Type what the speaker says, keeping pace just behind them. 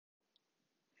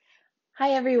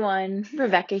Hi everyone,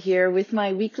 Rebecca here with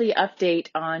my weekly update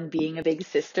on being a big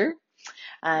sister.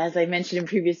 As I mentioned in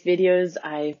previous videos,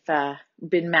 I've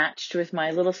been matched with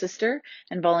my little sister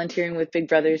and volunteering with Big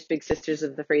Brothers Big Sisters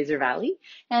of the Fraser Valley,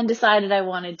 and decided I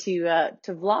wanted to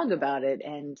vlog about it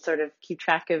and sort of keep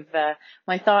track of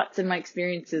my thoughts and my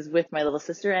experiences with my little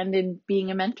sister and in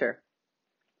being a mentor.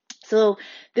 So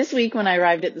this week when I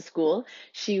arrived at the school,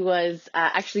 she was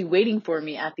actually waiting for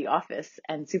me at the office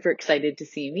and super excited to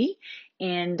see me.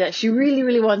 And she really,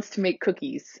 really wants to make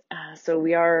cookies. So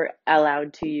we are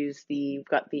allowed to we've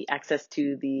got the access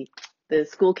to the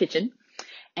school kitchen.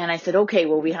 And I said, okay,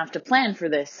 well, we have to plan for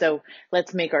this. So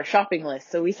let's make our shopping list.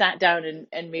 So we sat down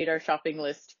and made our shopping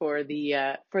list for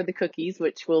the cookies,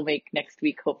 which we'll make next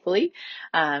week, hopefully.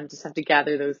 Just have to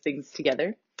gather those things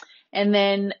together. And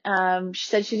then she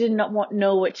said she did not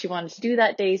know what she wanted to do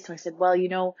that day. So I said,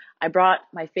 well, I brought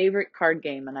my favorite card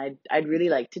game and I'd really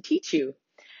like to teach you.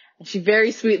 And she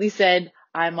very sweetly said,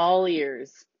 I'm all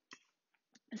ears.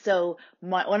 So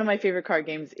one of my favorite card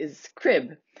games is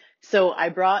Crib. So I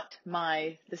brought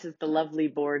this is the lovely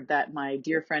board that my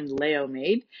dear friend Leo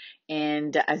made.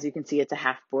 And as you can see, it's a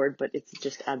half board, but it's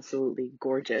just absolutely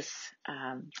gorgeous.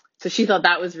 So she thought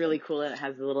that was really cool, and it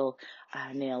has the little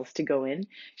nails to go in.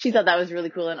 She thought that was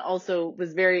really cool and also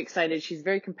was very excited. She's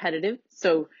very competitive.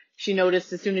 So she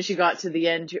noticed as soon as she got to the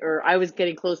end, or I was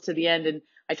getting close to the end, and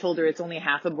I told her it's only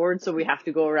half a board, so we have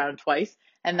to go around twice.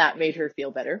 And that made her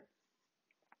feel better.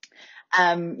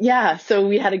 Yeah, so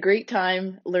we had a great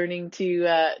time learning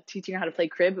teaching her how to play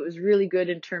crib. It was really good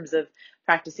in terms of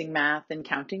practicing math and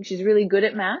counting. She's really good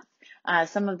at math.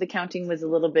 Some of the counting was a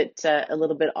little bit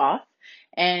off.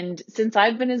 And since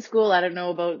I've been in school, I don't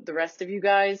know about the rest of you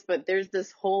guys, but there's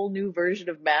this whole new version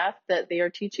of math that they are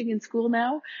teaching in school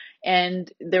now.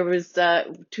 And there was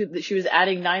she was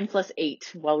adding 9 plus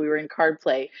 8 while we were in card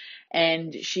play,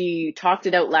 and she talked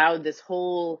it out loud, this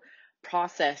whole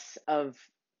process of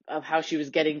how she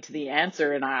was getting to the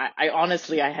answer. And I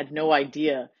honestly, I had no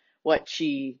idea what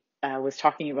she was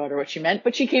talking about or what she meant,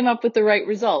 but she came up with the right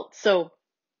result. So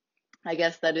I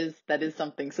guess that is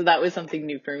something. So that was something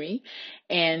new for me.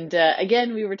 And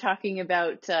again, we were talking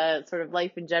about sort of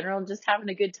life in general, just having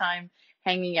a good time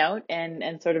hanging out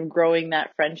and sort of growing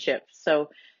that friendship. So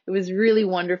it was really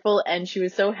wonderful. And she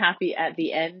was so happy at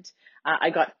the end.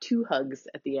 I got 2 hugs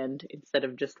at the end instead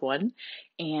of just one,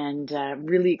 and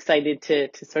really excited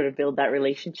to sort of build that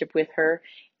relationship with her.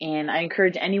 And I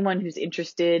encourage anyone who's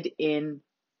interested in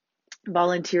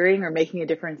volunteering or making a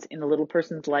difference in a little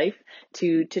person's life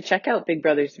to check out Big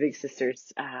Brothers Big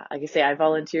Sisters. Like I say, I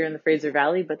volunteer in the Fraser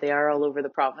Valley, but they are all over the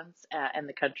province and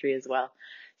the country as well.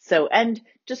 So, and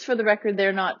just for the record,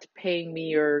 they're not paying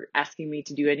me or asking me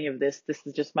to do any of this. This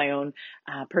is just my own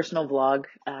personal vlog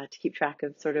to keep track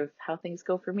of sort of how things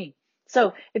go for me.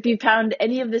 So if you found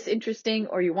any of this interesting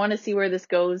or you want to see where this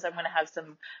goes, I'm going to have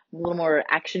some a little more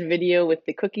action video with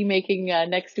the cookie making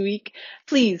next week.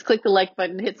 Please click the like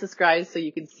button, hit subscribe so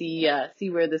you can see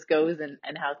where this goes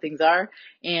and how things are.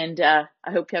 And I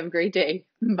hope you have a great day.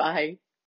 Bye.